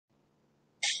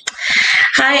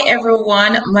Hi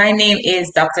everyone, my name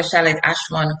is Dr. Charlotte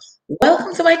Ashman.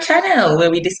 Welcome to my channel where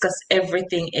we discuss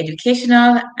everything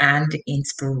educational and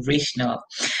inspirational.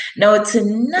 Now,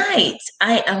 tonight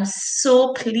I am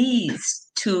so pleased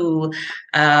to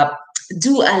uh,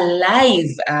 do a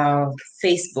live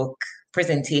Facebook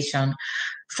presentation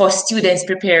for students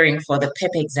preparing for the PEP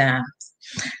exam.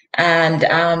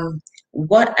 And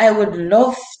what I would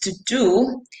love to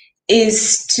do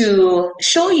is to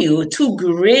show you two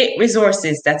great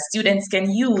resources that students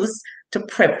can use to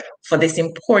prep for this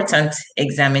important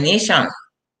examination.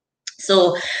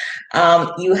 So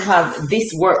you have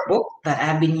this workbook that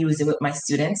I've been using with my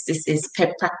students. This is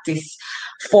PEP practice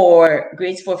for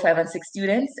grades 4, 5, and 6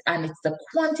 students, and it's the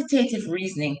quantitative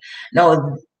reasoning.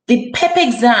 Now, the PEP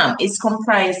exam is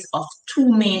comprised of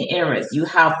two main areas. You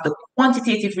have the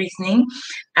quantitative reasoning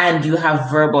and you have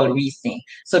verbal reasoning.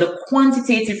 So the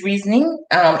quantitative reasoning,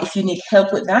 if you need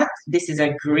help with that, this is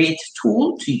a great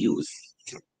tool to use.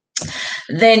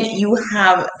 Then you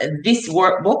have this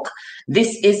workbook.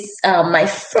 This is my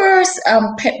first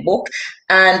PEP book,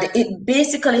 and it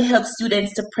basically helps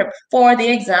students to prep for the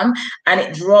exam, and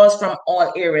it draws from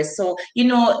all areas. So, you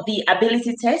know, the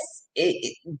ability test,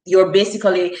 you're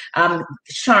basically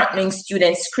sharpening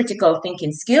students' critical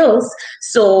thinking skills.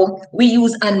 So we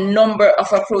use a number of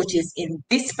approaches in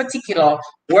this particular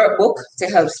workbook to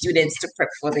help students to prep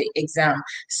for the exam.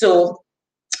 So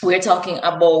we're talking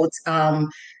about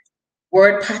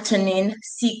word patterning,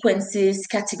 sequences,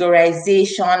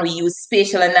 categorization. We use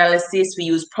spatial analysis, we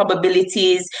use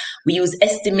probabilities, we use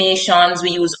estimations,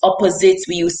 we use opposites,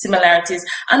 we use similarities.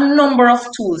 A number of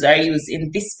tools are used in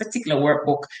this particular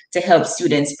workbook to help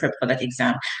students prep for that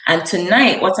exam. And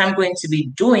tonight, what I'm going to be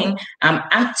doing, I'm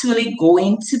actually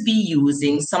going to be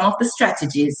using some of the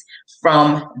strategies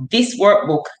from this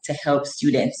workbook to help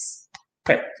students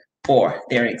prep for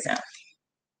their exam.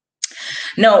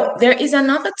 Now, there is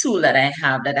another tool that I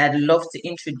have that I'd love to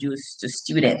introduce to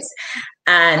students,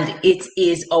 and it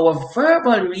is our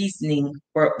verbal reasoning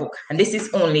workbook. And this is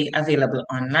only available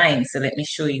online. So let me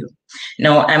show you.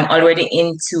 Now, I'm already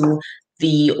into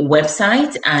the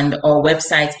website, and our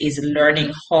website is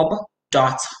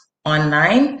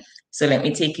learninghub.online. So let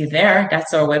me take you there.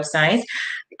 That's our website.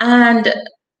 And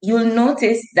you'll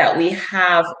notice that we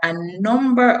have a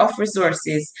number of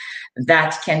resources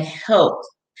that can help.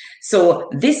 So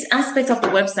this aspect of the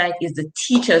website is the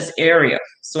teachers area.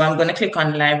 So I'm going to click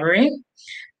on library.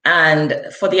 And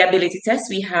for the ability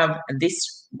test, we have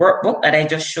this workbook that I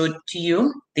just showed to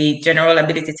you, the general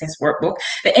ability test workbook.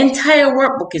 The entire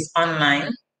workbook is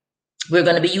online. We're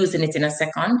going to be using it in a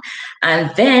second.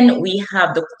 And then we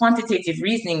have the quantitative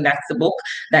reasoning. That's the book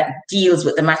that deals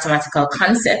with the mathematical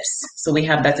concepts. So we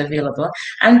have that available.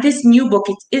 And this new book,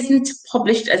 it isn't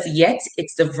published as yet.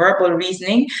 It's the verbal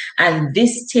reasoning. And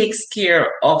this takes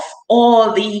care of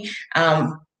all the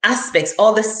aspects,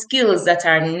 all the skills that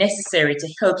are necessary to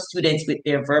help students with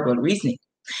their verbal reasoning.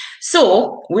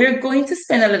 So we're going to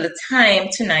spend a little time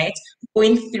tonight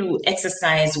going through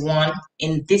exercise 1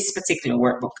 in this particular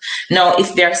workbook. Now,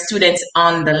 if there are students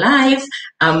on the live,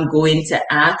 I'm going to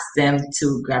ask them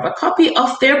to grab a copy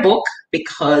of their book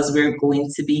because we're going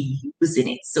to be using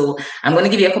it. So I'm going to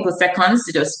give you a couple of seconds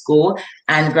to just go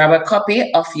and grab a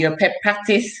copy of your PEP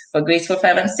practice for grades 4,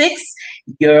 5, and 6,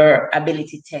 your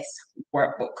ability test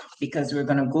workbook, because we're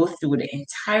going to go through the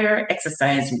entire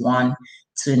exercise 1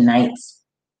 tonight.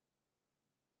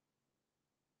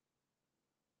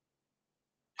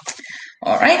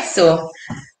 All right, so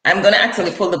I'm going to actually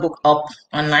pull the book up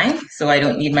online, so I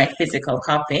don't need my physical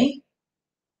copy.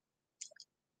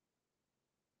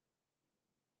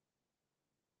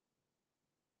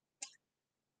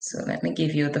 So let me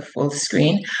give you the full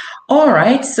screen. All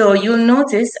right, so you'll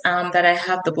notice that I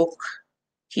have the book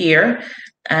here,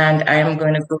 and I'm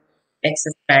going to go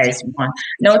exercise 1.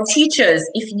 Now, teachers,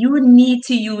 if you need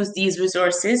to use these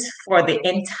resources for the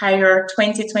entire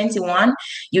 2021,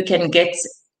 you can get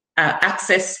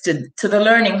access to the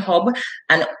Learning Hub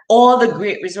and all the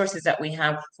great resources that we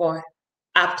have for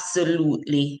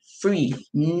absolutely free,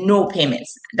 no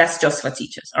payments. That's just for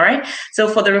teachers. All right. So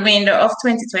for the remainder of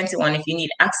 2021, if you need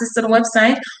access to the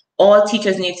website, all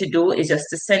teachers need to do is just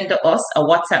to send us a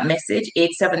WhatsApp message,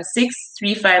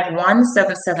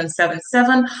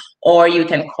 876-351-7777, or you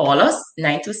can call us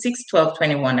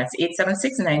 926-1221. That's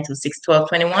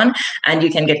 876-926-1221, and you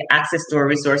can get access to our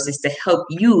resources to help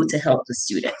you to help the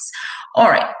students. All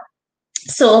right.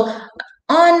 So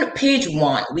on page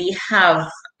 1, we have,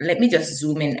 let me just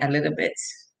zoom in a little bit.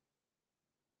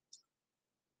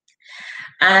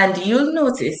 And you'll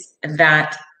notice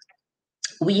that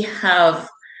we have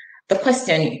the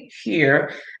question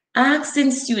here,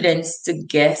 asking students to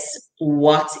guess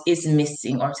what is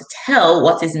missing or to tell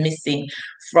what is missing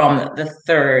from the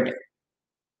third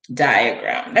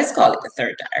diagram. Let's call it the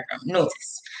third diagram.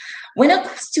 Notice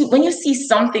when you see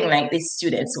something like this,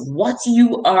 students, what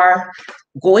you are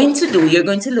going to do, you're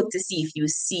going to look to see if you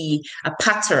see a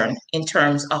pattern in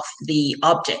terms of the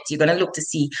object. You're going to look to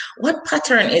see what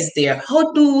pattern is there.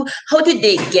 How did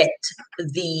they get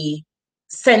the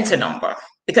center number?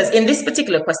 Because in this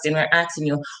particular question, we're asking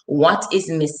you what is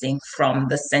missing from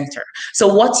the center.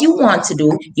 So what you want to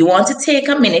do, you want to take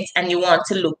a minute and you want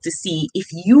to look to see if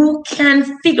you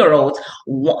can figure out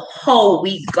how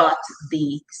we got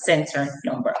the center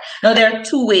number. Now, there are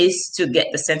two ways to get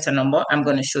the center number. I'm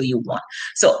going to show you one.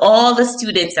 So all the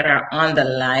students that are on the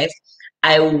live,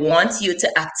 I want you to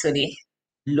actually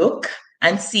look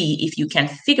and see if you can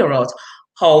figure out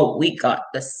how we got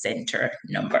the center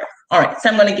number. All right, so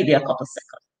I'm going to give you a couple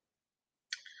seconds.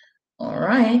 All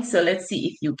right, so let's see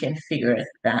if you can figure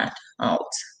that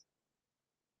out.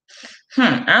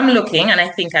 I'm looking and I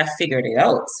think I figured it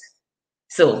out.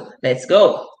 So let's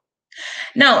go.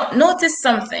 Now, notice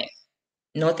something.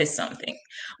 Notice something.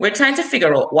 We're trying to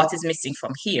figure out what is missing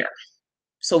from here.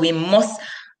 So we must,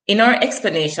 in our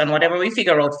explanation, whatever we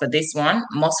figure out for this one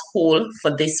must hold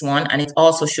for this one, and it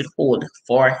also should hold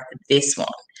for this one.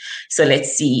 So let's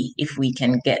see if we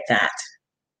can get that.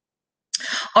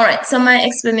 All right, so my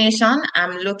explanation,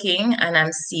 I'm looking and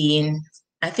I'm seeing,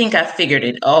 I think I figured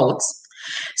it out.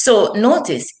 So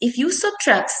notice, if you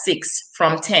subtract 6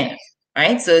 from 10,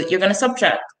 right? So you're going to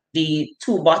subtract the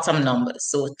two bottom numbers.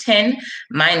 So 10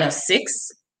 minus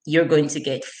 6, you're going to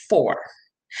get 4.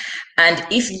 And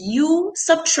if you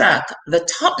subtract the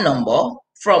top number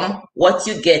from what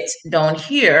you get down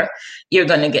here, you're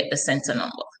going to get the center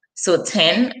number. So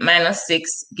 10 minus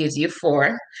 6 gives you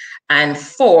 4. And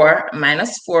 4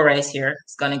 minus 4 right here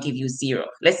is going to give you 0.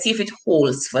 Let's see if it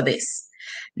holds for this.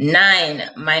 9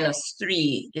 minus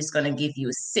 3 is going to give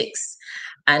you 6.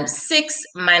 And 6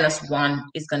 minus 1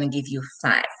 is going to give you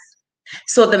 5.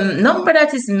 So the number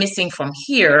that is missing from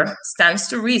here stands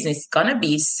to reason. It's going to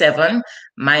be 7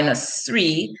 minus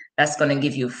 3. That's going to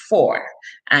give you 4.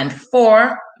 And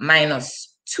 4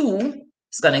 minus 2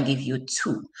 is going to give you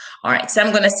 2. All right, so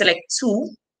I'm going to select 2.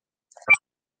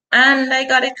 And I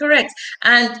got it correct.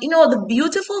 And you know, the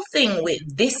beautiful thing with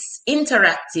this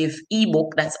interactive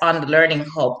ebook that's on the Learning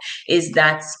Hub is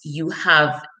that you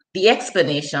have the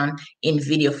explanation in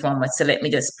video format. So let me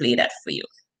just play that for you.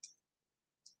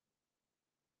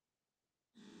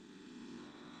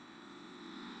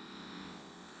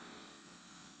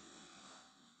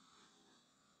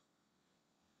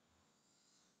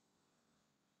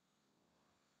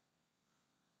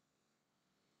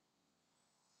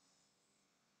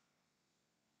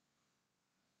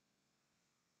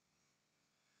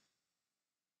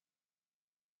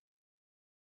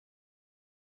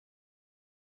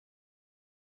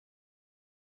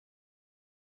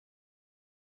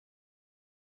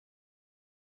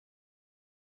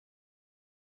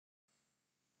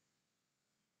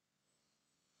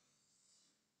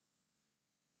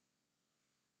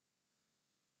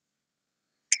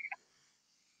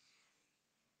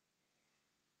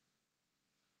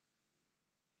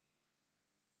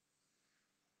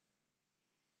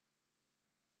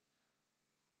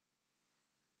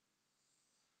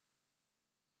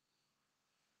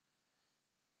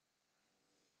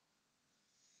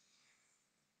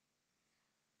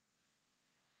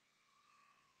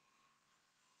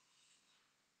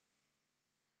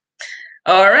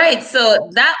 All right,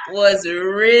 so that was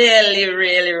really,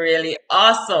 really, really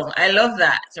awesome. I love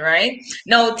that, right?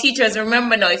 Now, teachers,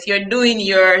 remember now, if you're doing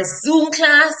your Zoom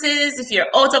classes, if you're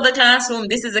out of the classroom,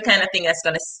 this is the kind of thing that's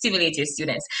going to stimulate your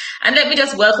students. And let me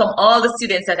just welcome all the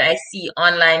students that I see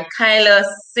online. Kyla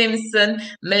Simpson,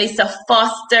 Melissa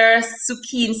Foster,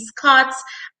 Sukeen Scott,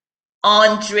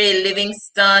 Andre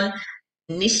Livingston,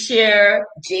 Nisher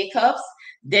Jacobs,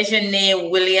 Dejanay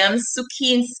Williams,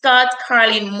 Sukeen Scott,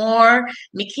 Carlene Moore,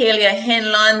 Michaelia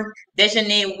Henlon,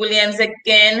 Dejanay Williams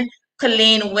again,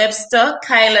 Colleen Webster,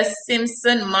 Kyla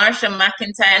Simpson, Marsha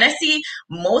McIntyre. And I see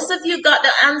most of you got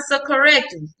the answer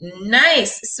correct.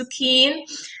 Nice, Sukeen.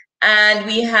 And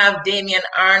we have Damian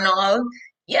Arnold.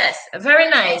 Yes, very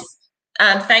nice.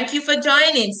 Thank you for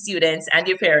joining, students and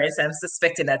your parents. I'm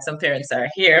suspecting that some parents are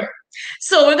here.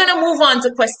 So we're going to move on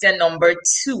to question number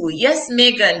 2. Yes,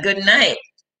 Megan, good night.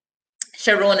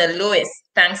 Sharona Lewis,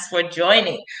 thanks for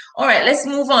joining. All right, let's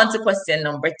move on to question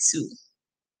number 2.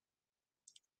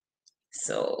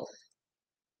 So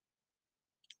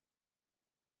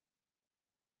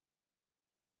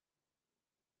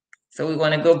we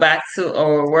want to go back to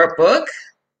our workbook.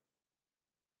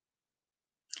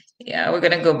 Yeah, we're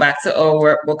going to go back to our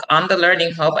workbook on the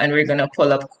Learning Hub and we're going to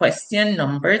pull up question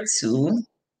number 2.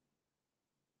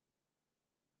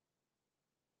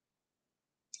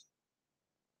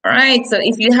 All right, so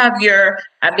if you have your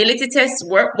ability test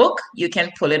workbook, you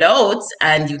can pull it out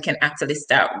and you can actually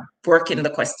start working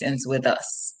the questions with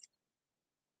us.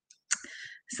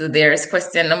 So there's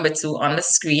question number 2 on the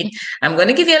screen. I'm going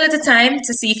to give you a little time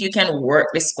to see if you can work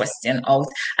this question out.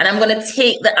 And I'm going to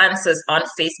take the answers on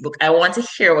Facebook. I want to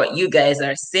hear what you guys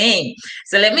are saying.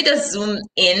 So let me just zoom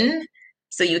in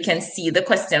so you can see the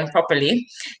question properly.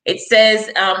 It says,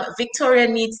 Victoria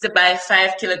needs to buy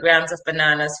 5 kilograms of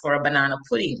bananas for a banana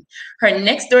pudding. Her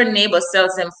next door neighbor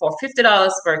sells them for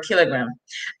 $50 per kilogram.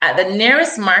 At the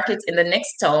nearest market in the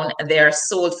next town, they are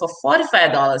sold for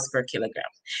 $45 per kilogram.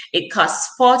 It costs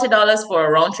 $40 for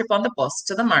a round trip on the bus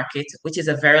to the market, which is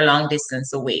a very long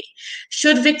distance away.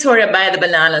 Should Victoria buy the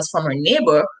bananas from her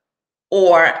neighbor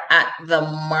or at the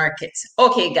market?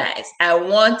 Okay, guys, I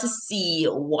want to see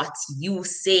what you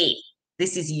say.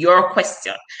 This is your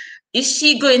question. Is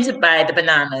she going to buy the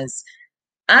bananas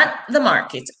at the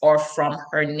market or from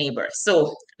her neighbor?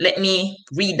 So let me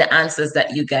read the answers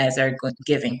that you guys are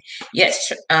giving.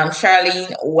 Yes,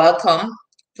 Charlene, welcome.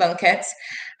 Plunkett.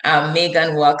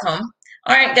 Megan, welcome.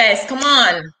 All right, guys, come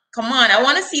on. Come on. I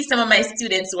want to see some of my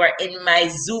students who are in my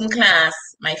Zoom class,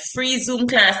 my free Zoom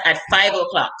class at 5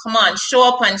 o'clock. Come on, show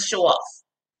up and show off.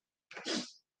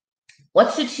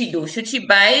 What should she do? Should she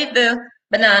buy the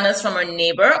bananas from her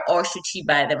neighbor or should she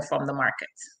buy them from the market?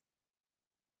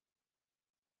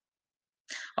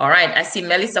 All right, I see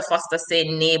Melissa Foster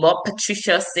saying neighbor,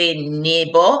 Patricia saying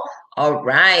neighbor. All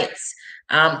right.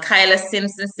 Kyla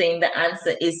Simpson saying the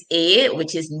answer is A,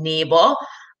 which is neighbor.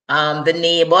 The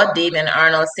neighbor, Damian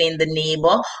Arnold saying the neighbor.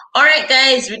 All right,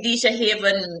 guys, Radisha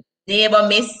Haven, neighbor,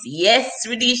 miss. Yes,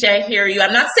 Radisha, I hear you.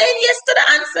 I'm not saying yes to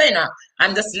the answer, you know.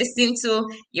 I'm just listening to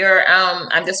your,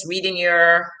 I'm just reading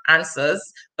your answers.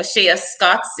 O'Shea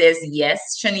Scott says yes.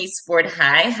 Shanice Ford,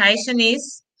 hi. Hi,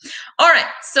 Shanice. All right,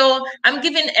 so I'm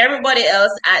giving everybody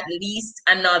else at least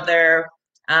another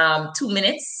 2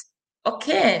 minutes.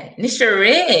 Okay, Nisha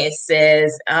Ray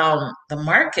says the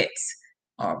market.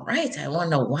 All right, I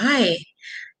wonder why.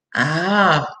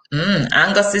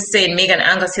 Angus is saying, Megan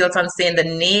Angus Hilton saying the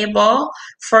neighbor.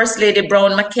 First Lady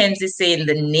Brown Mackenzie saying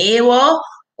the neighbor.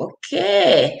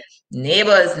 Okay,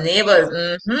 neighbors,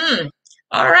 neighbors.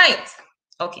 All right,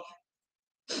 okay.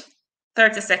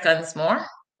 30 seconds more.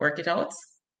 Work it out.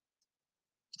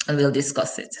 And we'll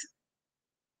discuss it.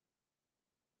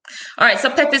 All right, so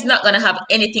PEP is not going to have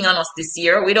anything on us this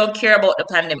year. We don't care about the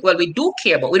pandemic. Well, we do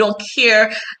care, but we don't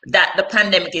care that the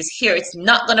pandemic is here. It's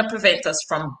not going to prevent us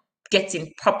from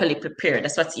getting properly prepared.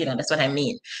 That's what, that's what I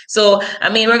mean. So, I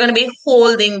mean, we're going to be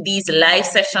holding these live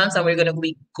sessions and we're going to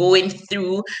be going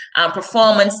through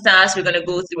performance tasks. We're going to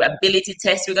go through ability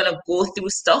tests. We're going to go through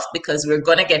stuff because we're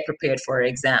going to get prepared for our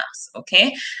exams.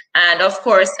 Okay. And of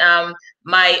course,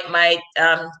 my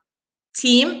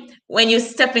team, when you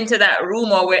step into that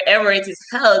room or wherever it is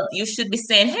held, you should be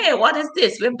saying, hey, what is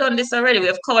this? We've done this already.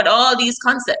 We've covered all these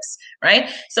concepts, right?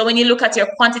 So when you look at your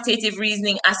quantitative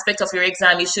reasoning aspect of your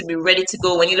exam, you should be ready to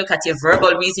go. When you look at your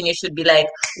verbal reasoning, you should be like,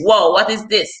 whoa, what is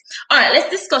this? All right, let's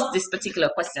discuss this particular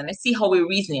question. Let's see how we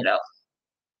reason it out.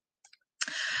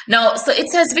 Now, so it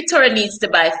says Victoria needs to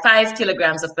buy 5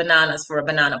 kilograms of bananas for a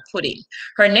banana pudding.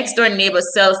 Her next door neighbor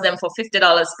sells them for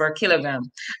 $50 per kilogram.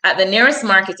 At the nearest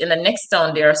market in the next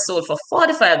town, they are sold for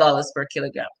 $45 per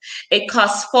kilogram. It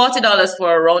costs $40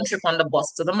 for a round trip on the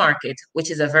bus to the market, which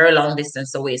is a very long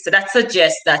distance away. So that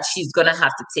suggests that she's going to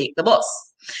have to take the bus.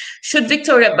 Should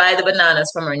Victoria buy the bananas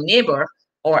from her neighbor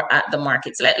or at the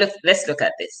market? So let's look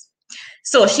at this.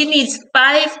 So she needs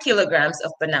 5 kilograms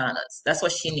of bananas. That's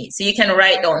what she needs. So you can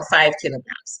write down 5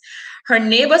 kilograms. Her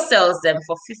neighbor sells them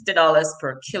for $50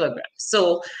 per kilogram.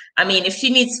 So, I mean, if she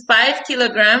needs 5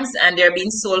 kilograms and they're being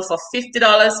sold for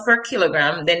 $50 per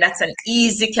kilogram, then that's an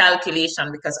easy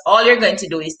calculation because all you're going to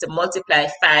do is to multiply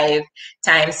 5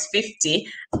 times 50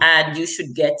 and you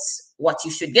should get what you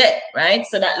should get, right?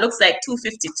 So that looks like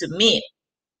 250 to me.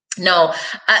 Now,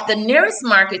 at the nearest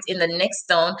market in the next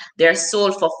town, they're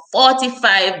sold for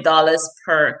 $45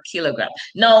 per kilogram.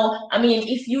 Now, I mean,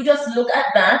 if you just look at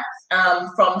that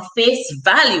from face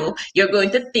value, you're going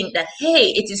to think that,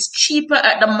 hey, it is cheaper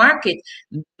at the market.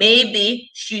 Maybe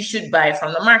she should buy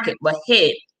from the market. But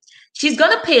hey, She's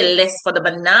gonna pay less for the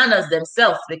bananas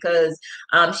themselves because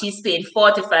she's paying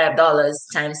 $45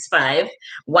 times five,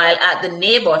 while at the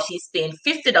neighbor she's paying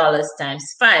 $50 times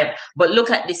five. But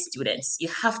look at this, students. You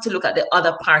have to look at the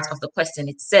other part of the question.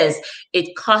 It says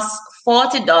it costs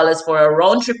 $40 for a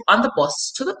round trip on the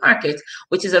bus to the market,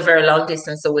 which is a very long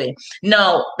distance away.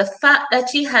 Now, the fact that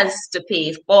she has to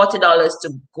pay $40 to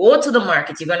go to the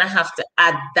market, you're going to have to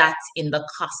add that in the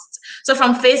cost. So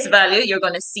from face value, you're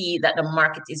going to see that the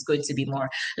market is going to be more.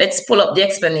 Let's pull up the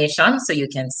explanation so you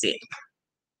can see.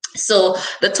 So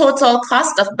the total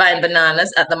cost of buying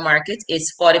bananas at the market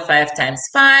is 45 times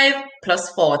 5 plus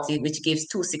 40, which gives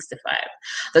 265.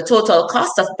 The total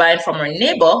cost of buying from our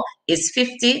neighbor is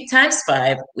 50 times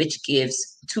 5, which gives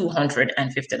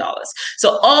 $250.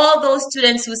 So all those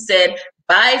students who said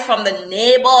buy from the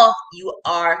neighbor, you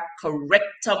are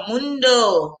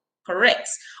correctamundo. Correct.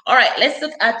 All right, let's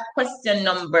look at question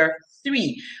number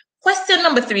 3. Question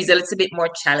number 3 is a little bit more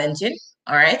challenging.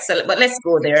 All right, so but let's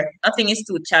go there. Nothing is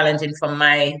too challenging for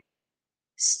my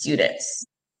students.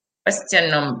 Question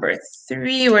number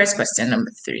 3. Where's question number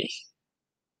 3?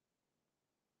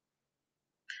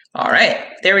 All right,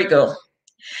 there we go.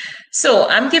 So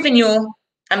I'm giving you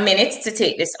a minute to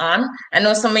take this on. I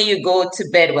know some of you go to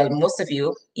bed, well, most of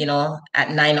you, at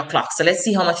 9 o'clock. So let's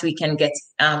see how much we can get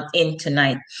in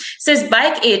tonight. It says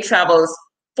bike A travels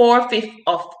 4/5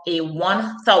 of a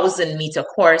 1,000 meter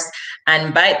course,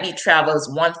 and bike B travels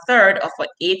 1/3 of an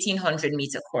 1,800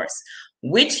 meter course.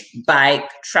 Which bike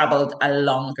traveled a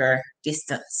longer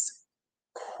distance?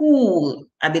 Cool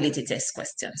ability test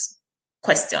questions.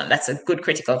 That's a good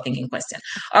critical thinking question.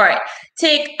 All right,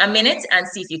 take a minute and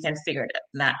see if you can figure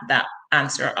that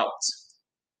answer out.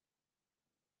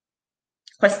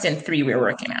 Question 3 we're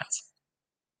working at.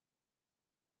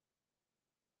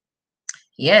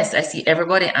 Yes, I see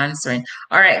everybody answering.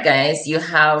 All right, guys, you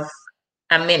have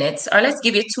a minute, or let's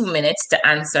give you 2 minutes to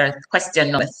answer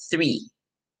question number 3.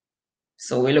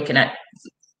 So we're looking at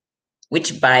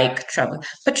which bike travel.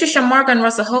 Patricia Morgan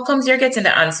Russell, how comes you're getting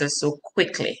the answer so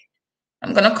quickly?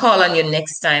 I'm going to call on you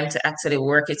next time to actually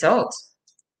work it out.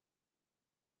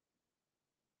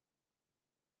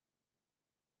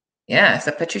 Yeah,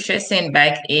 so Patricia is saying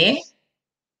bike A.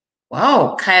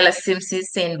 Wow, Kyla Simpson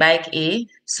is saying bike A.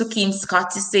 Sukeen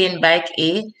Scott is saying bike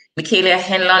A. Michaela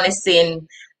Henlon is saying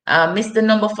missed the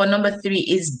number for number 3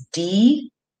 is D.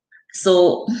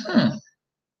 So,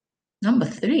 number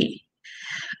 3.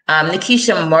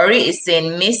 Nikisha Murray is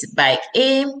saying miss bike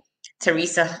A.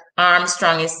 Teresa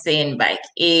Armstrong is saying bike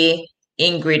A.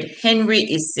 Ingrid Henry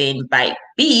is saying bike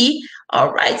B.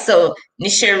 All right, so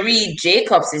Nisherie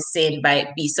Jacobs is saying bike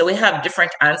B. So we have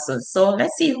different answers. So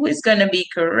let's see who is going to be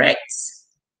correct.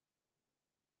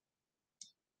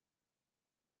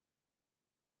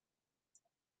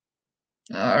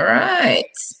 All right.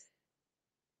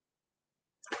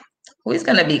 Who is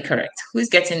going to be correct? Who is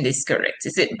getting this correct?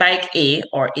 Is it bike A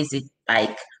or is it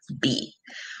bike B?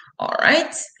 All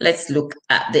right, let's look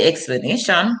at the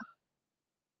explanation.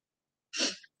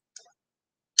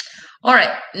 All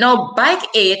right, now bike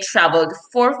A traveled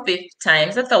 4/5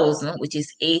 times 1,000, which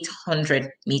is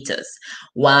 800 meters,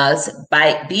 whilst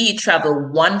bike B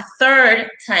traveled 1/3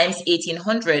 times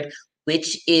 1,800,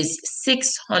 which is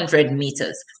 600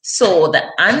 meters. So the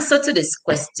answer to this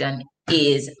question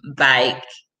is bike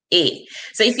A.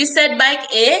 So if you said bike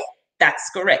A, that's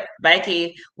correct. Bike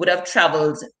A would have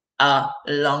traveled a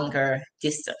longer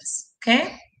distance,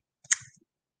 okay?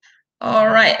 All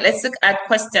right, let's look at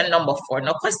question number 4.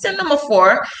 Now, question number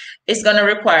 4 is going to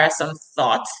require some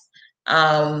thought.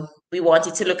 We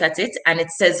wanted to look at it, and it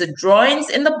says the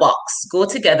drawings in the box go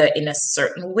together in a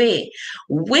certain way.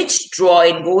 Which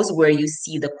drawing goes where you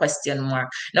see the question mark?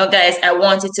 Now, guys, I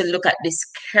want you to look at this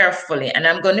carefully, and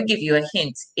I'm going to give you a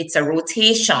hint. It's a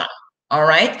rotation. All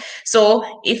right. So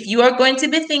if you are going to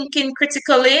be thinking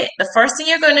critically, the first thing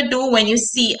you're going to do when you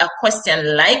see a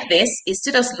question like this is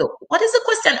to just look, what is the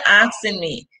question asking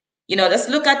me? Just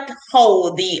look at how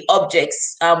the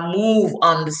objects move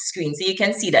on the screen. So you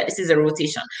can see that this is a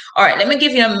rotation. All right, let me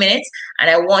give you a minute, and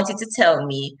I want you to tell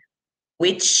me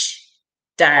which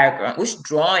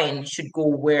drawing should go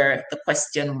where the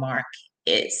question mark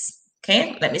is.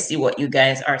 Okay, let me see what you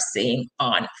guys are saying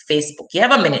on Facebook. You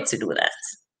have a minute to do that.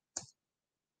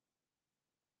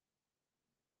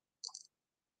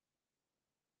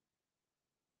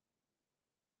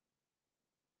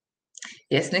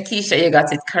 Yes, Nikisha, you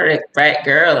got it correct, right,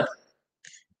 girl?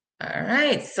 All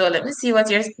right, so let me see what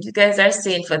you guys are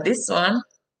saying for this one.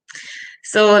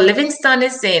 So Livingston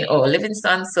is saying, oh,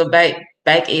 Livingston, so bike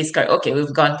A is correct. Okay,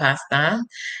 we've gone past that.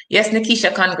 Yes,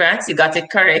 Nikisha, congrats, you got it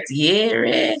correct.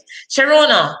 Yeah,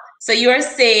 Sharona, So you're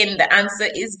saying the answer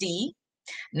is D.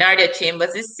 Nardia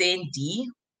Chambers is saying D.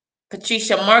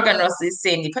 Patricia Morgan Russell is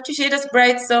saying D. Patricia, you're just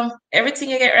bright, so everything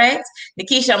you get right.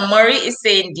 Nikisha Murray is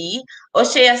saying D.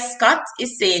 O'Shea Scott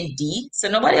is saying D. So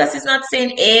nobody else is not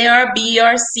saying A or B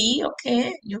or C.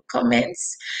 Okay, new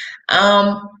comments.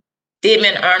 Um,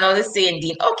 Damien Arnold is saying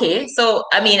D. Okay, so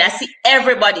I mean, I see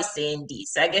everybody saying D.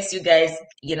 So I guess you guys,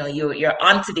 you're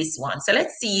onto this one. So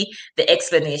let's see the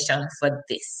explanation for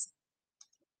this.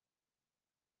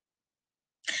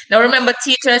 Now remember,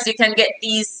 teachers, you can get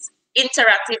these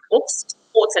interactive books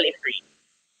totally free.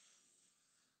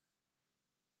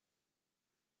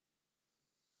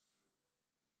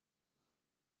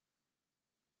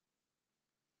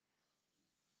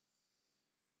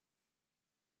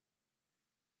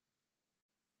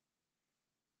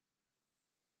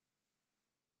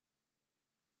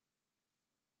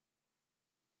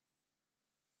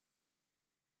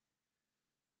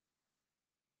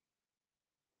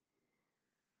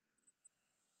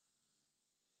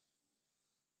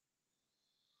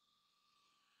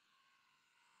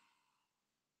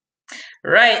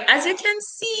 Right, as you can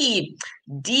see,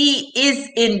 D is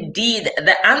indeed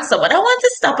the answer. But I want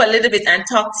to stop a little bit and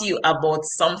talk to you about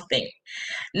something.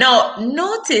 Now,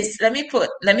 notice, let me put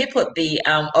the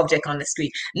object on the screen.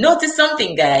 Notice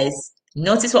something, guys.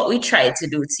 Notice what we tried to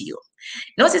do to you.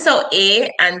 Notice how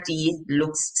A and D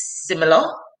looks similar.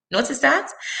 Notice that?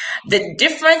 The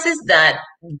difference is that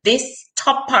this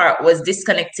top part was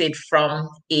disconnected from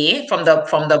A, from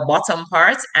the bottom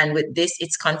part, and with this,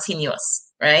 it's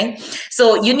continuous, right?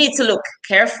 So you need to look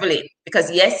carefully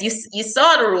because yes, you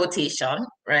saw the rotation,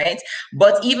 right?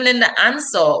 But even in the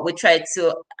answer, we tried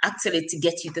to actually to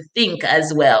get you to think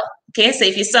as well. Okay, so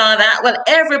if you saw that, well,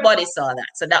 everybody saw that.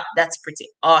 So that's pretty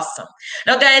awesome.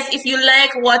 Now, guys, if you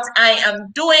like what I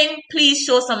am doing, please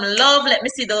show some love. Let me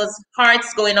see those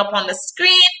hearts going up on the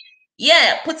screen.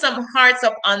 Yeah, put some hearts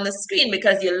up on the screen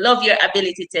because you love your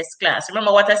ability test class.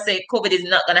 Remember what I say, COVID is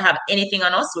not going to have anything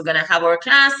on us. We're going to have our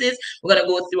classes. We're going to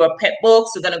go through our PEP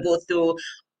books. We're going to go through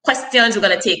questions. We're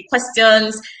going to take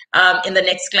questions in the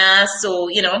next class. So,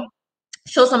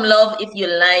 show some love if you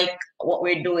like what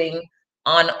we're doing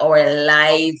on our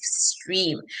live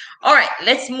stream. All right,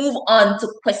 let's move on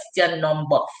to question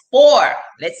number 4.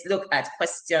 Let's look at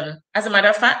as a matter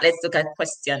of fact, let's look at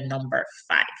question number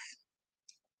 5.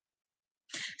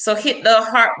 So hit the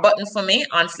heart button for me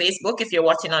on Facebook if you're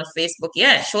watching on Facebook.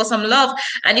 Yeah, show some love.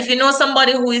 And if you know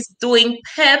somebody who is doing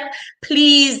PEP,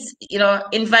 please,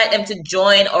 invite them to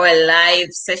join our live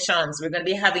sessions. We're going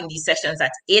to be having these sessions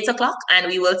at 8 o'clock, and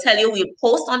we will tell you, we'll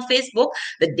post on Facebook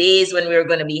the days when we're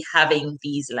going to be having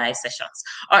these live sessions.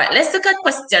 All right, let's look at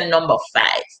question number 5.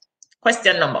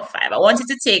 Question number 5. I want you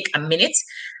to take a minute.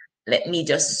 Let me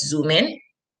just zoom in.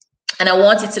 And I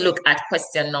want you to look at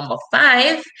question number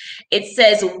 5. It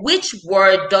says, which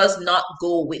word does not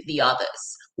go with the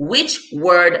others? Which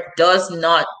word does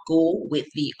not go with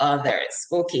the others?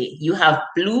 Okay, you have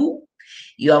blue,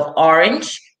 you have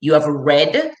orange, you have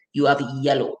red, you have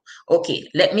yellow. Okay,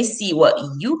 let me see what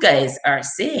you guys are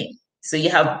saying. So you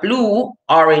have blue,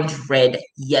 orange, red,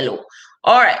 yellow.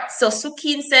 All right, so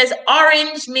Sukeen says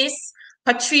orange, miss.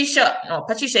 Patricia, no,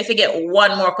 Patricia, if you get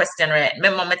one more question right,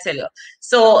 remember I tell you.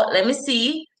 So let me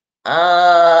see.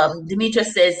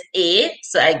 Demetrius says A,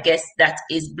 so I guess that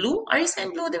is blue. Are you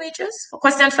saying blue, Demetrius? For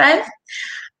question 5?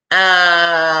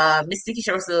 Miss Nikki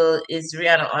Russell is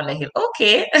Rihanna on the hill.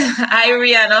 Okay. Hi,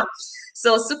 Rihanna.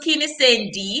 So Sukini is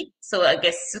saying D. So I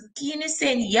guess Sukini is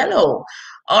saying yellow.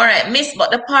 All right, Miss,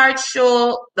 but the part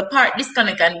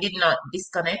disconnect and did not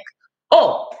disconnect.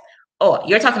 Oh,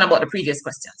 you're talking about the previous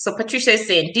question. So Patricia is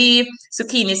saying D,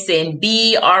 Sukini is saying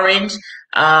B, orange.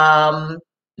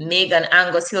 Megan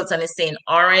Angus Hilton is saying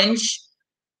orange.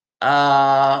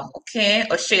 Okay.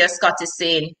 O'Shea Scott is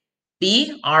saying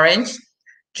B, orange.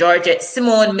 Georgette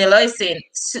Simone Miller is saying,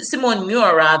 Simone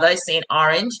Muir rather, is saying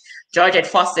orange. Georgette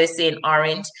Foster is saying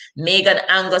orange. Megan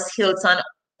Angus Hilton,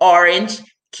 orange.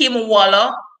 Kim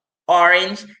Waller,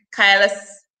 orange.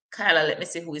 Kyla, let me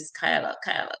see who is Kyla.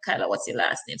 Kyla, what's your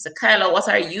last name? So Kyla, what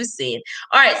are you saying?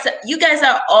 All right, so you guys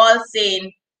are all saying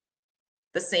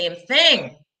the same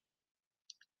thing.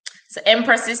 So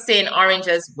Empress is saying orange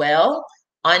as well.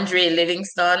 Andre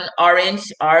Livingston,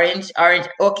 orange, orange, orange.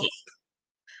 Okay.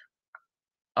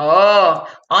 Oh,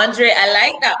 Andre, I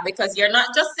like that because you're not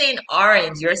just saying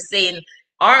orange, you're saying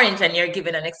orange and you're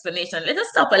giving an explanation. Let us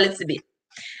stop a little bit.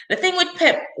 The thing with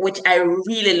PEP, which I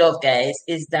really love, guys,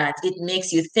 is that it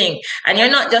makes you think. And you're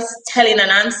not just telling an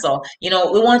answer. We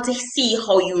want to see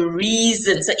how you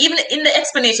reason. So even in the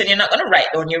explanation, you're not going to write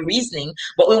down your reasoning,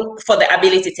 but for the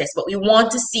ability test, but we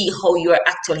want to see how you're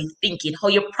actually thinking, how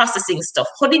you're processing stuff.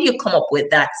 How did you come up with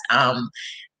that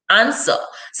answer?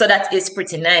 So that is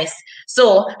pretty nice.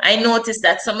 So I noticed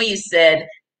that some of you said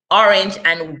orange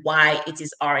and why it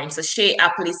is orange. So Shay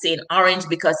Apple is saying orange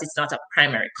because it's not a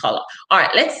primary color. All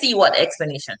right, let's see what the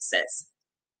explanation says.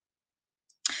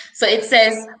 So it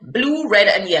says blue, red,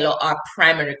 and yellow are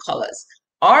primary colors.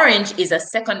 Orange is a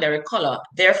secondary color.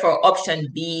 Therefore, option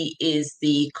B is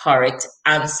the correct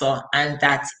answer, and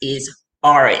that is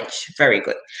orange. Very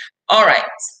good. All right.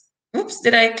 Oops,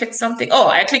 did I click something? Oh,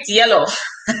 I clicked yellow.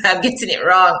 I'm getting it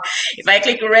wrong. If I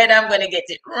click red, I'm going to get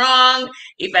it wrong.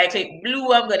 If I click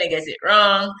blue, I'm going to get it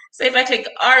wrong. So if I click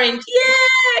orange,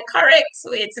 yeah, correct.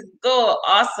 Way to go.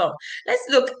 Awesome. Let's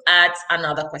look at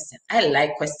another question. I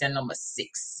like question number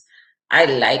 6. I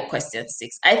like question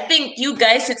 6. I think you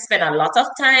guys should spend a lot of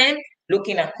time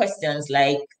looking at questions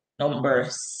like number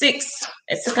 6.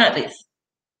 Let's look at this.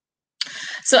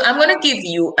 So I'm going to give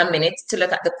you a minute to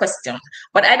look at the question,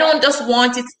 but I don't just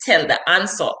want you to tell the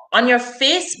answer. On your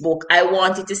Facebook, I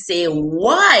want you to say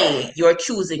why you're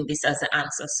choosing this as the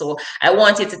answer. So I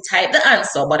want you to type the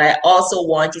answer, but I also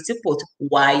want you to put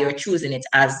why you're choosing it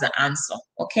as the answer.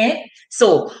 Okay?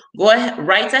 So go ahead,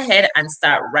 right ahead and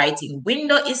start writing.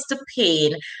 Window is to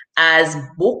pane as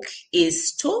book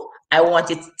is to. I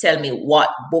want you to tell me what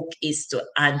book is to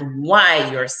and why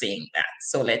you're saying that.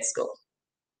 So let's go.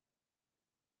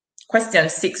 Question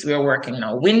 6, we're working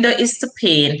now. Window is to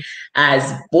pane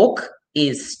as book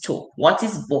is to. What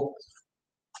is book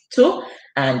to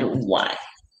and why?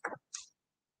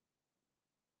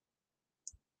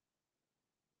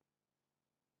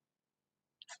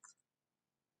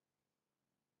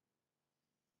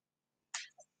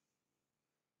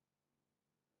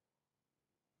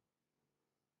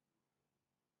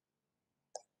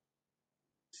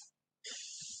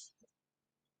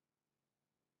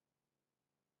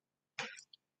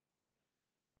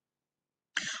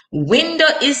 Window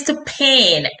is to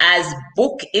pane as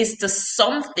book is to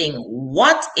something.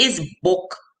 What is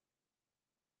book?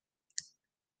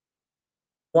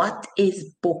 What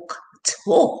is book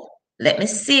to? Let me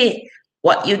see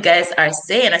what you guys are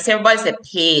saying. I see everybody said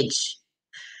page.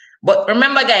 But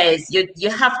remember, guys, you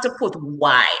have to put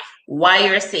why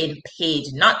you're saying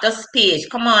page, not just page.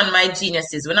 Come on, my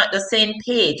geniuses. We're not just saying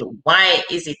page. Why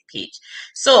is it page?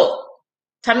 So,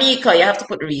 Tamika, you have to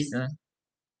put the reason.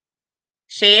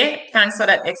 Shay, thanks for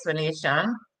that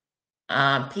explanation.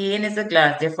 Pane is a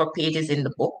glass, therefore page is in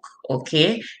the book.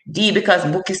 Okay. D, because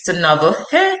book is to novel.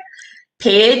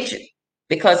 Page,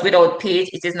 because without page,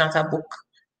 it is not a book.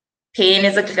 Pane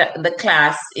is the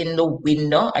class in the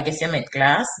window. I guess you meant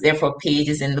glass. Therefore, page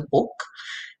is in the book.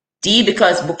 D,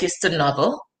 because book is to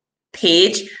novel.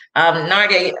 Page.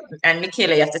 Nardia and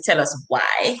Michaela, you have to tell us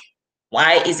why.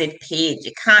 Why is it page?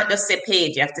 You can't just say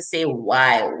page. You have to say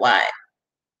why. Why?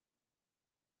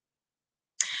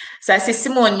 So I see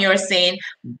Simone, you're saying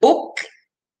book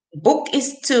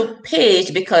is to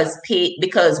page because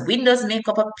windows make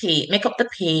up the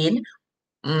pane,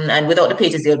 and without the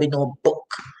pages there'll be no book.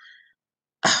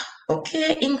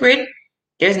 Okay, Ingrid,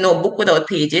 there's no book without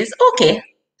pages. Okay,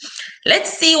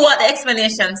 let's see what the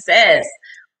explanation says.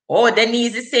 Oh,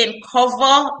 Denise is saying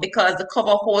cover because the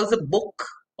cover holds a book.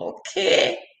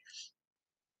 Okay.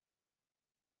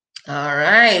 All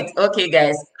right. Okay,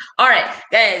 guys. All right,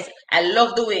 guys. I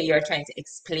love the way you're trying to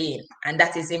explain, and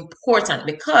that is important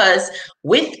because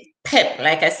with PEP,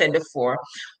 like I said before,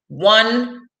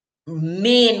 one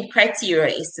main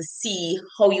criteria is to see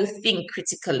how you think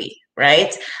critically,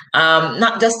 right?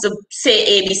 Not just to say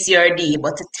A, B, C, or D,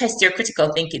 but to test your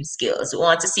critical thinking skills. We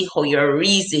want to see how you're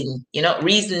reasoning.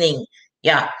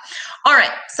 Yeah. All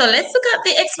right. So let's look at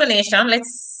the explanation.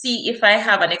 Let's see if I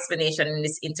have an explanation in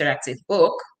this interactive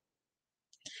book.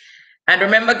 And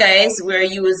remember, guys, we're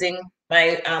using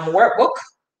my workbook,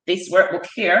 this workbook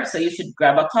here. So you should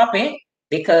grab a copy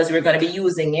because we're going to be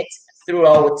using it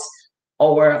throughout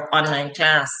our online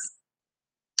class.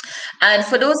 And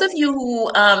for those of you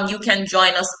who you can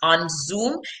join us on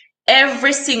Zoom,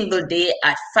 Every single day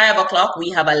at 5 o'clock, we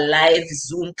have a live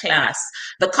Zoom class.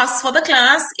 The cost for the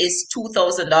class is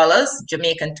 $2,000,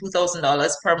 Jamaican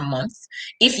 $2,000 per month,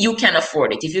 if you can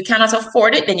afford it. If you cannot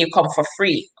afford it, then you come for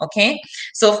free. Okay.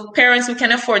 So parents who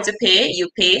can afford to pay, you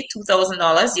pay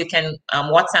 $2,000. You can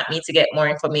WhatsApp me to get more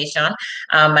information.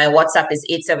 My WhatsApp is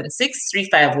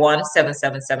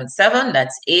 876-351-7777.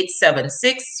 That's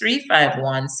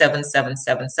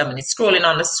 876-351-7777. It's scrolling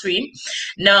on the screen.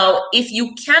 Now, if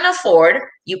you can afford,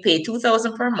 you pay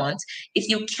 $2,000 per month. If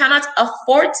you cannot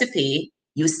afford to pay,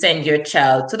 you send your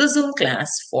child to the Zoom class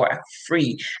for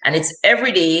free. And it's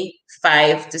every day,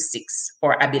 5 to 6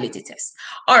 for ability test.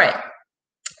 All right,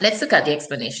 let's look at the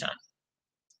explanation.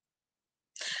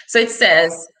 So it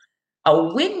says, a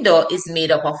window is made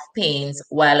up of panes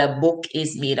while a book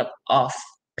is made up of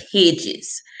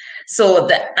pages. So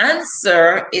the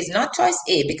answer is not choice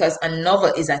A, because a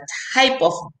novel is a type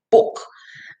of book.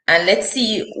 And let's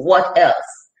see what else.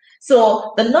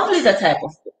 So the novel is a type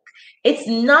of book. It's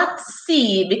not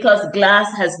C, because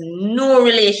glass has no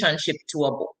relationship to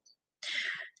a book.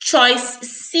 Choice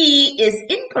C is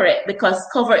incorrect, because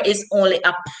cover is only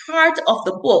a part of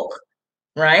the book,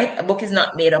 right? A book is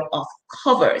not made up of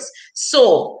covers.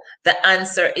 So the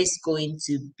answer is going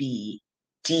to be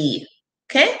D.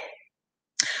 Okay?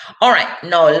 All right,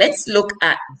 now let's look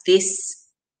at this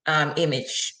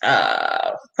image.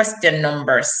 Question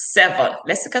number 7.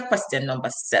 Let's look at question number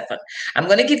 7. I'm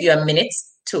going to give you a minute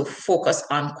to focus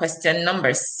on question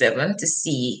number 7 to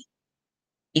see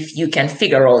if you can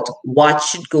figure out what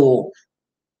should go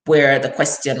where the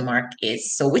question mark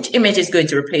is. So which image is going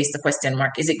to replace the question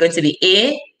mark? Is it going to be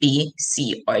A, B,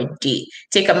 C, or D?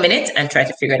 Take a minute and try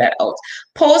to figure that out.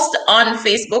 Post on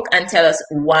Facebook and tell us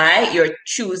why you're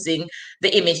choosing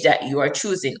the image that you are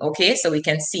choosing, okay? So we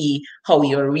can see how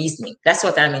you're reasoning. That's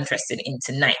what I'm interested in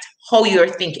tonight. How you're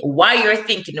thinking, why you're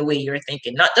thinking the way you're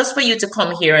thinking. Not just for you to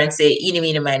come here and say, eeny,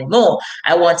 meeny, miny, mo.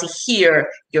 I want to hear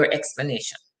your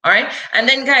explanation. All right. And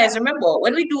then guys, remember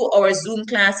when we do our Zoom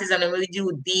classes and when we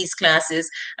do these classes,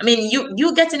 I mean,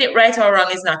 you getting it right or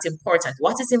wrong is not important.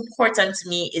 What is important to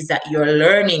me is that you're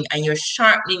learning and you're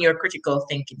sharpening your critical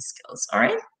thinking skills. All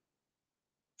right.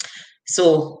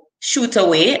 So shoot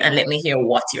away and let me hear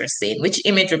what you're saying. Which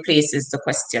image replaces the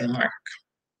question mark?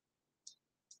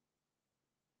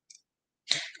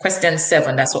 Question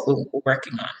 7, that's what we're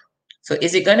working on. So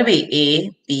is it going to be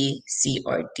A, B, C,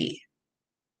 or D?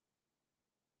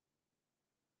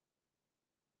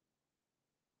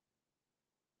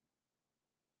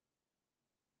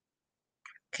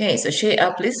 Okay, so Shay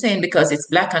Apple is saying because it's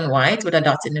black and white with a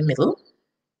dot in the middle.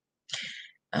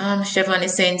 Chevron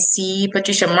is saying C.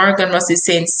 Patricia Morgan Ross is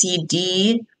saying C,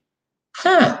 D.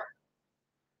 Huh.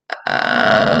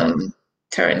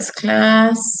 Terrence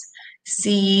Class,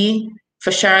 C.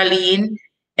 For Charlene.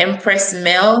 Empress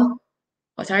Mel.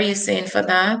 What are you saying for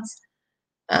that?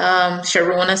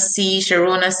 Sharona C,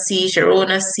 Sharona C,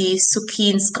 Sharona C,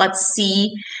 Sukeen Scott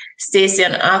C, Stacy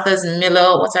and Arthur's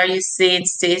Miller. What are you saying,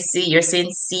 Stacy? You're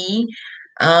saying C.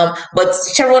 But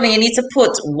Sharona, you need to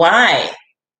put Y.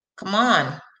 Come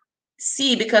on.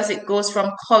 C, because it goes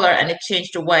from color and it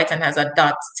changed to white and has a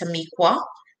dot. Tamiqua.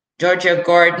 Georgia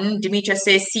Gordon. Demetra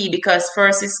says C because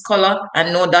first is color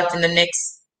and no dot in the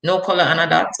next. No color and a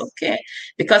dot. Okay.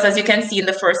 Because as you can see in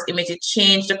the first image, it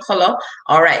changed the color.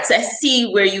 All right. So I see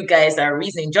where you guys are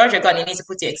reasoning. Georgia Gordon, you need to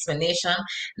put your explanation.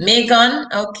 Megan,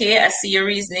 okay. I see your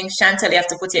reasoning. Chantal, you have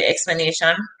to put your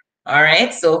explanation. All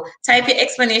right. So type your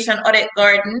explanation, Odette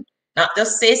Gordon. Not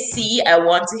just say C. I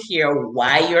want to hear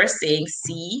why you're saying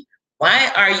C.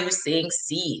 Why are you saying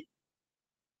C?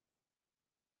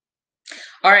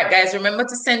 All right, guys, remember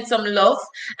to send some love.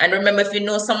 And remember, if you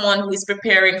know someone who is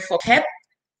preparing for PEP,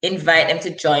 invite them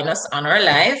to join us on our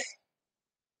live.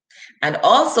 And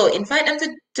also invite them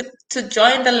to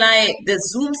join the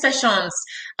Zoom sessions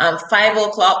 5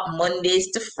 o'clock Mondays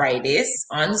to Fridays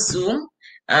on Zoom.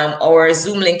 Our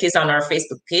Zoom link is on our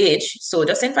Facebook page. So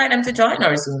just invite them to join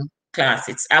our Zoom class.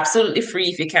 It's absolutely free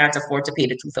if you can't afford to pay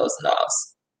the $2,000.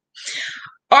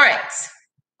 All right.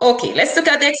 Okay, let's look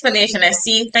at the explanation. I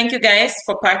see. Thank you guys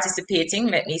for participating.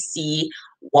 Let me see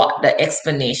what the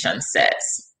explanation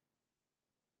says.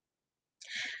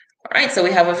 All right, so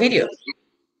we have a video.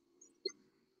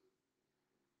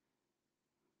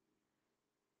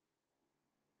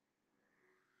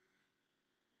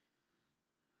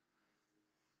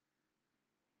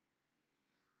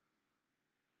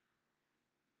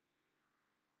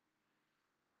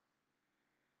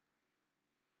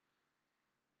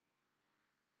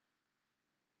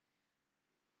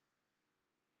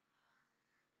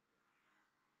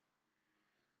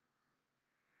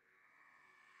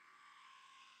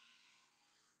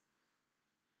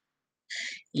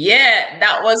 Yeah,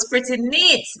 that was pretty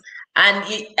neat. And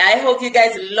I hope you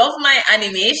guys love my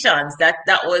animations.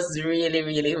 That was really,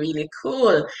 really, really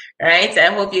cool, right?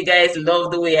 I hope you guys love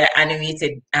the way I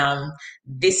animated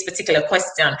this particular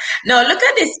question. Now look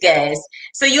at this, guys.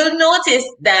 So you'll notice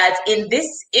that in this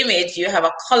image you have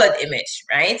a colored image,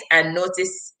 right? And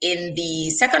notice in the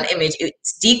second image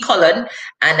it's decolored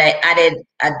and I added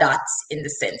a dot in the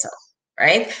center,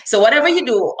 right? So whatever you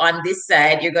do on this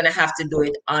side, you're gonna have to do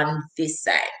it on this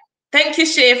side. Thank you,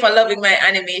 Shay, for loving my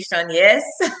animation. Yes.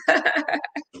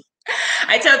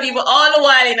 I tell people all the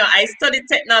while, I studied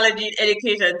technology in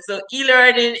education. So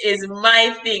e-learning is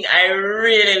my thing. I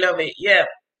really love it. Yeah.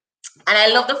 And I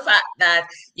love the fact that,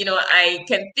 I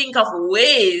can think of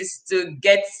ways to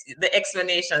get the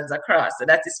explanations across. So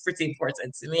that is pretty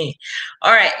important to me.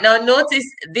 All right. Now notice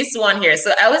this one here.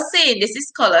 So I was saying this is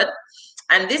colored.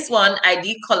 And this one I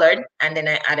decolored and then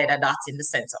I added a dot in the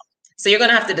center. So you're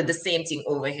going to have to do the same thing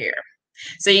over here.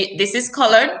 So this is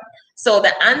colored. So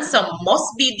the answer must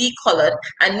be decolored.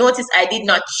 And notice I did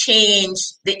not change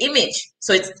the image.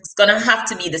 So it's going to have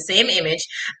to be the same image.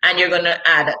 And you're going to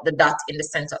add the dot in the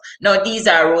center. Now, these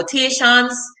are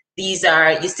rotations. You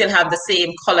still have the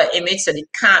same color image. So it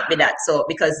can't be that. So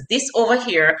because this over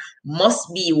here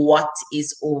must be what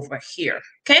is over here.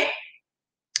 Okay.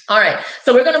 All right,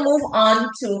 so we're going to move on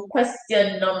to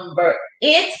question number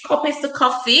 8. Copies to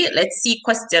coffee. Let's see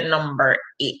question number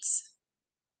 8.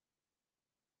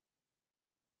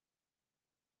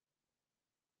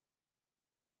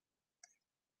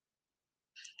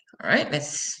 All right,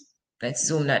 let's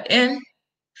zoom that in.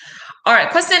 All right,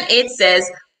 question 8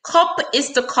 says, cup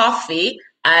is to coffee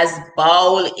as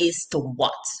bowl is to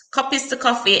what? Cup is to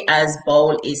coffee as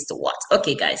bowl is to what?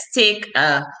 Okay, guys, take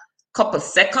a couple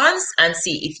seconds and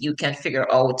see if you can figure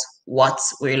out what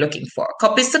we're looking for.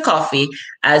 Cup is to coffee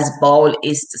as bowl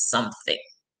is to something.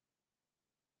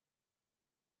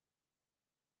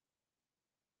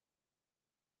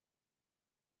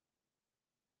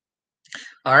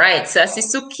 All right, so I see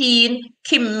Sukeen,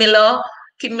 Kim Miller.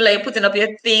 Kim Miller, you're putting up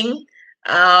your thing.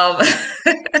 Um,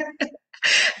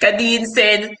 Kadeen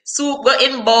said, soup go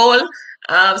in bowl.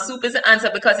 Soup is the answer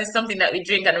because it's something that we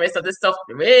drink and the rest of the stuff.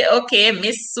 Okay,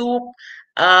 Miss Soup.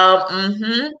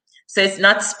 So it's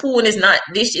not spoon, it's not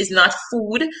dish, it's not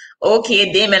food.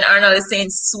 Okay, Damon Arnold is saying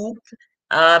soup.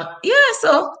 Yeah,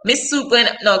 so Miss Soup went,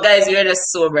 no, guys, you're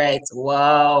just so bright.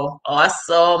 Wow.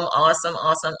 Awesome, awesome,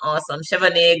 awesome, awesome.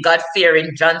 Chevrolet,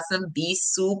 God-fearing Johnson, B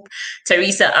Soup,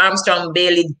 Teresa Armstrong,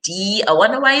 Bailey D. I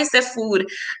wonder why you said food.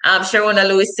 Sharona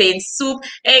Lewis saying soup.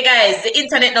 Hey guys, the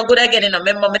internet no good again,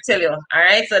 remember me tell you. All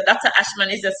right. So Dr.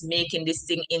 Ashman is just making this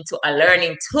thing into a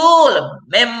learning tool.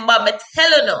 Remember me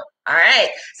tell you no. All right.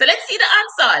 So let's see the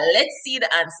answer. Let's see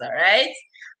the answer, right?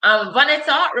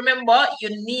 Vanessa, remember, you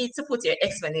need to put your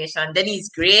explanation. Denise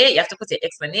Gray, you have to put your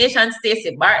explanation.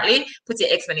 Stacey Bartley, put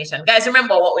your explanation. Guys,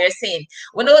 remember what we're saying.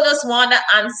 We don't just want the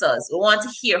answers. We want to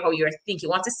hear how you're thinking.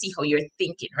 We want to see how you're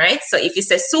thinking, right? So if you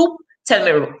say soup, tell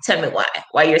me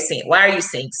why you're saying, why are you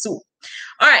saying soup?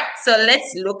 All right, so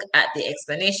let's look at the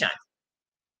explanation.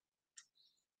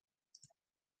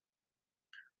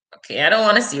 Okay, I don't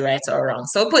want to see right or wrong.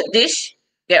 So put dish,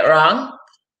 get wrong.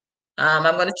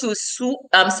 I'm going to choose soup,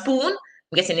 spoon.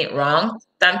 I'm getting it wrong.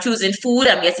 So I'm choosing food.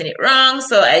 I'm getting it wrong.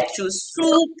 So I choose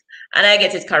soup and I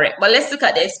get it correct. But let's look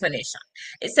at the explanation.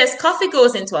 It says coffee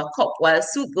goes into a cup while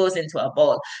soup goes into a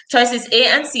bowl. Choices A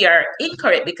and C are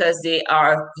incorrect because they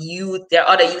are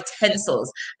other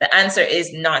utensils. The answer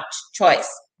is not choice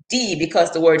D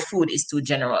because the word food is too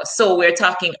general. So we're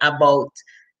talking about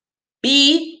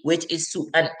B, which is soup.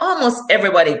 And almost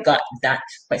everybody got that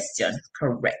question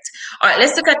correct. All right,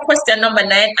 let's look at question number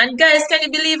 9. And guys, can you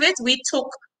believe it? We took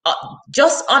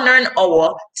just under an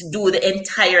hour to do the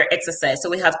entire exercise.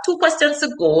 So we have 2 questions to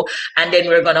go, and then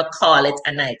we're going to call it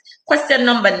a night. Question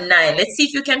number 9. Let's see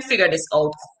if you can figure this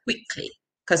out quickly,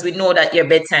 because we know that your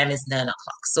bedtime is 9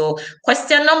 o'clock. So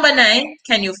question number 9,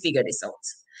 can you figure this out?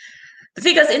 The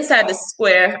figures inside the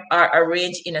square are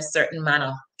arranged in a certain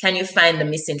manner. Can you find the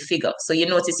missing figure? So you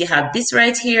notice you have this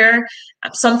right here,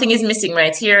 something is missing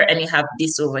right here, and you have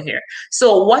this over here.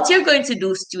 So what you're going to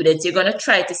do, students, you're going to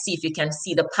try to see if you can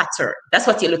see the pattern. That's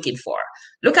what you're looking for.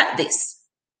 Look at this.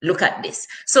 Look at this.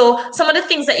 So some of the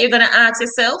things that you're going to ask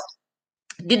yourself,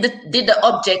 did the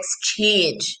objects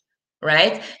change,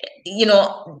 right?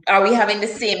 Are we having the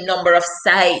same number of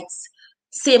sides?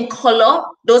 Same color,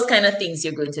 those kind of things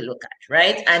you're going to look at,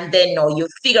 right? And then now you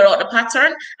figure out the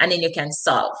pattern and then you can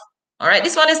solve. All right,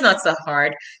 this one is not so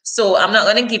hard. So I'm not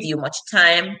going to give you much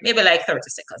time, maybe like 30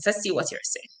 seconds. Let's see what you're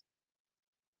saying.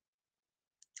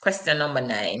 Question number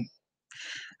 9.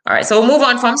 All right, so we'll move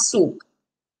on from soup.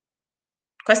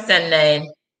 Question 9.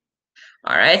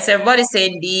 All right, so everybody's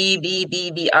saying B, B, B,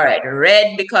 B. All right,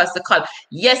 red because the color.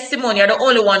 Yes, Simone, you're the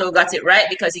only one who got it right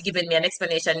because you're giving me an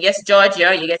explanation. Yes,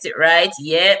 Georgia, you get it right.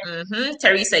 Yeah,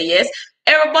 Teresa, yes.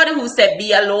 Everybody who said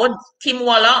B alone, Kim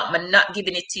Waller, I'm not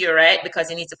giving it to you right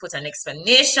because you need to put an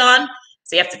explanation.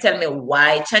 So you have to tell me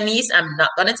why. Chinese, I'm not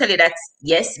going to tell you that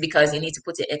yes because you need to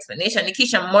put your explanation.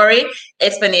 Nikisha Murray,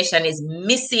 explanation is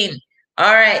missing.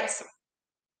 All right.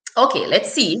 Okay,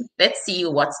 let's see. Let's see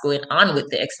what's going on with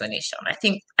the explanation. I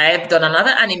think I've done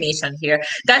another animation here.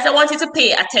 Guys, I want you to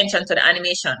pay attention to the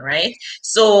animation, right?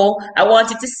 So I want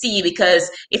you to see because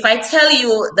if I tell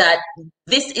you that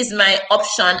this is my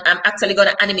option, I'm actually going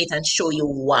to animate and show you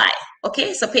why.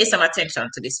 Okay, so pay some attention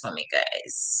to this for me,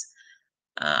 guys.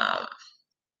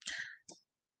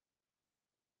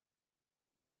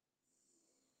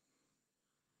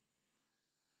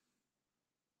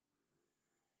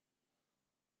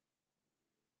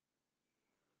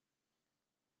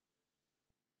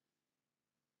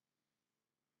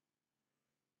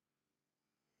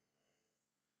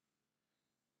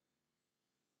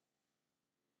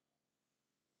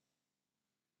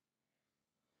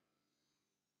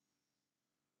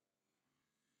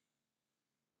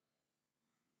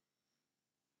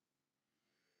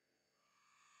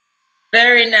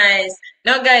 Very nice.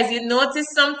 Now, guys, you notice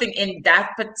something in that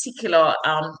particular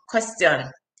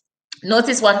question.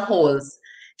 Notice what holds.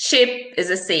 Shape is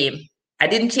the same. I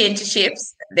didn't change the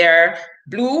shapes. They're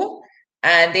blue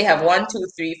and they have 1, 2,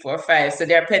 3, 4, 5. So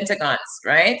they're pentagons,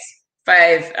 right?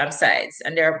 Five sides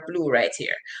and they're blue right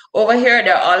here. Over here,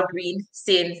 they're all green,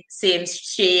 same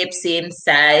shape, same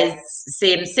size,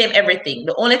 same everything.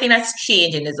 The only thing that's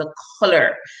changing is the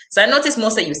color. So I noticed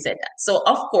most of you said that. So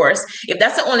of course, if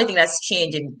that's the only thing that's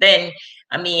changing, then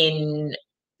I mean,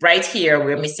 right here,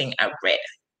 we're missing a red.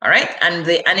 All right, and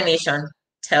the animation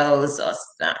tells us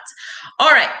that.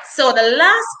 All right, so the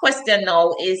last question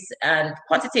now is a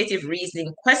quantitative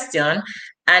reasoning question,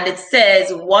 and it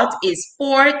says, what is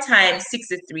 4 times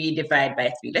 63 divided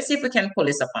by 3? Let's see if we can pull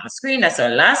this up on the screen. That's our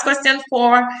last question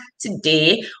for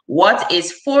today. What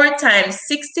is 4 times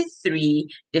 63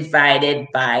 divided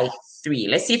by 3?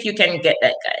 Let's see if you can get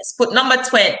that, guys. Put number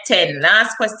 10,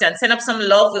 last question. Send up some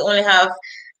love. We only have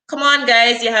Come on,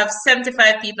 guys. You have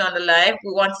 75 people on the live.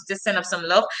 We want you to send up some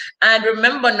love. And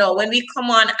remember now, when we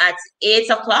come on at 8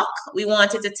 o'clock, we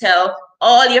want you to tell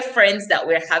all your friends that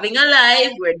we're having a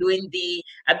live. We're doing the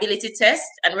ability test.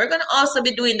 And we're going to also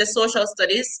be doing the social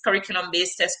studies,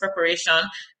 curriculum-based test preparation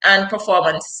and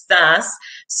performance tasks.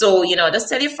 So, just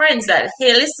tell your friends that,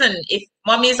 hey, listen, if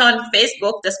mommy is on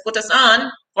Facebook, just put us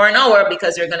on for an hour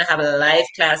because we're going to have live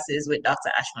classes with Dr.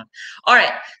 Ashman. All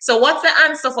right. So what's the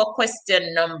answer for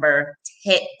question number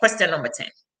 10? Question number 10.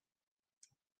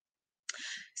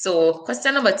 So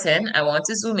question number 10, I want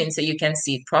to zoom in so you can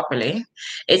see it properly.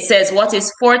 It says, what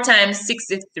is 4 times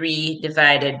 63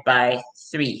 divided by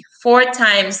 3? 4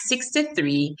 times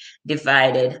 63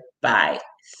 divided by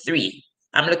 3.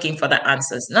 I'm looking for the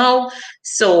answers now.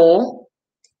 So,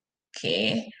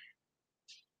 okay.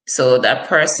 So that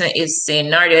person is saying,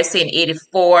 Nadia is saying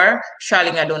 84.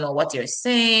 Charlene, I don't know what you're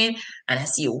saying. And I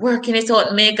see you working it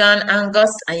out, Megan,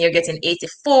 Angus, and you're getting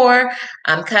 84.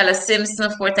 Kyla Simpson,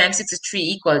 4 times 63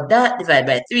 equal that, divided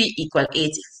by 3 equal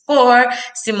 84.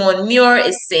 Simone Muir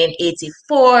is saying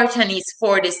 84. Chinese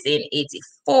Ford is saying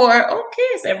 84.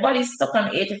 Okay, so everybody's stuck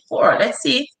on 84. Let's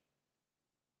see.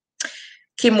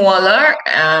 Kim Waller,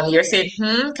 you're saying,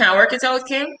 can't work it out,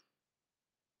 Kim?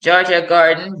 Georgia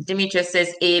Garden, Demetrius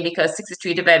says A because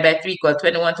 63 divided by 3 equal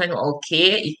 21, 21.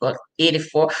 Okay, equal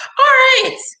 84. All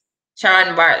right.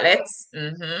 Sharon Bartlett.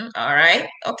 All right.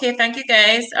 Okay, thank you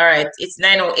guys. All right, it's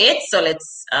 9:08, so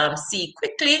let's see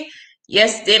quickly.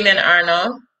 Yes, Damian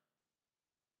Arnold.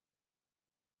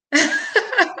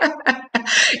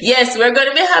 Yes, we're going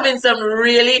to be having some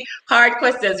really hard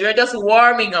questions. We're just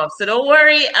warming up. So don't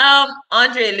worry,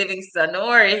 Andre Livingston, don't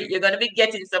worry. You're going to be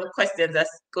getting some questions that's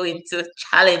going to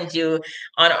challenge you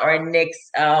on our next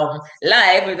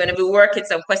live. We're going to be working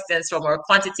some questions from our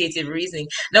quantitative reasoning.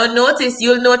 Now,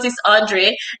 you'll notice,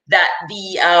 Andre, that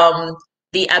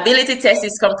the ability test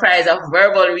is comprised of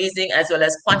verbal reasoning as well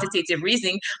as quantitative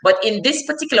reasoning. But in this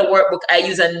particular workbook, I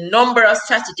use a number of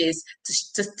strategies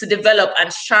to develop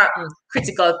and sharpen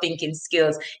critical thinking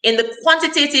skills. In the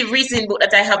quantitative reasoning book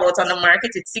that I have out on the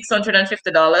market, it's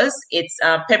 $650. It's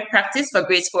PEP practice for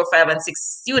grades 4, 5, and 6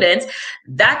 students.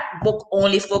 That book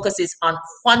only focuses on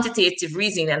quantitative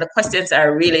reasoning, and the questions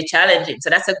are really challenging. So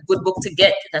that's a good book to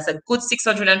get. That's a good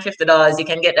 $650. You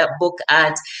can get that book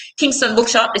at Kingston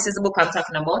Bookshop. This is the book I'm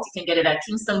talking about. You can get it at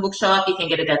Kingston Bookshop. You can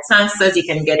get it at Sansas. You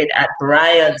can get it at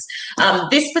Brian's.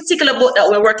 This particular book that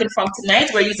we're working from tonight,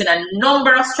 we're using a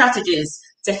number of strategies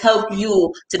to help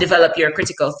you to develop your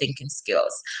critical thinking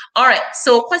skills. All right,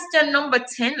 so question number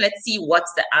 10, let's see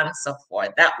what's the answer for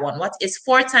that one. What is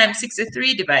 4 times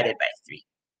 63 divided by 3?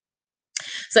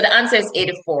 So the answer is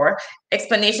 84.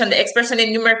 Explanation, the expression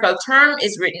in numerical term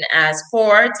is written as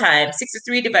 4 times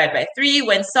 63 divided by 3.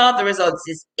 When solved, the result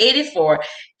is 84.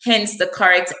 Hence, the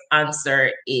correct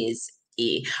answer is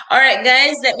A. All right,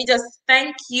 guys, let me just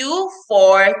thank you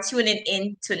for tuning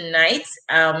in tonight.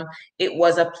 It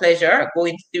was a pleasure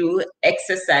going through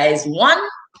exercise 1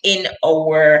 in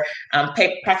our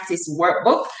PEP practice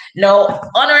workbook. Now,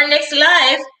 on our next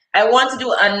live, I want to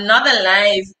do another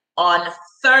live on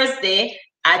Thursday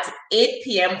at 8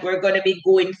 p.m. We're going to be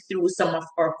going through some of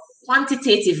our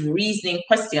quantitative reasoning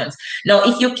questions. Now,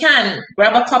 if you can,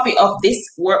 grab a copy of this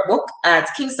workbook at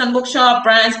Kingston Bookshop,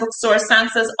 Brian's Bookstore,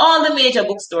 Sansas, all the major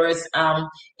bookstores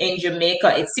in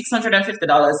Jamaica. It's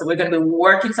 $650. So we're going to be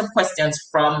working some questions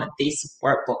from this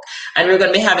workbook. And we're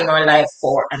going to be having our live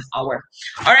for an hour.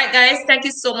 All right, guys, thank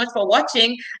you so much for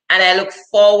watching. And I look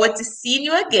forward to seeing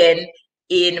you again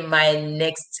in my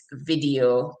next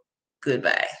video.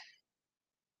 Goodbye.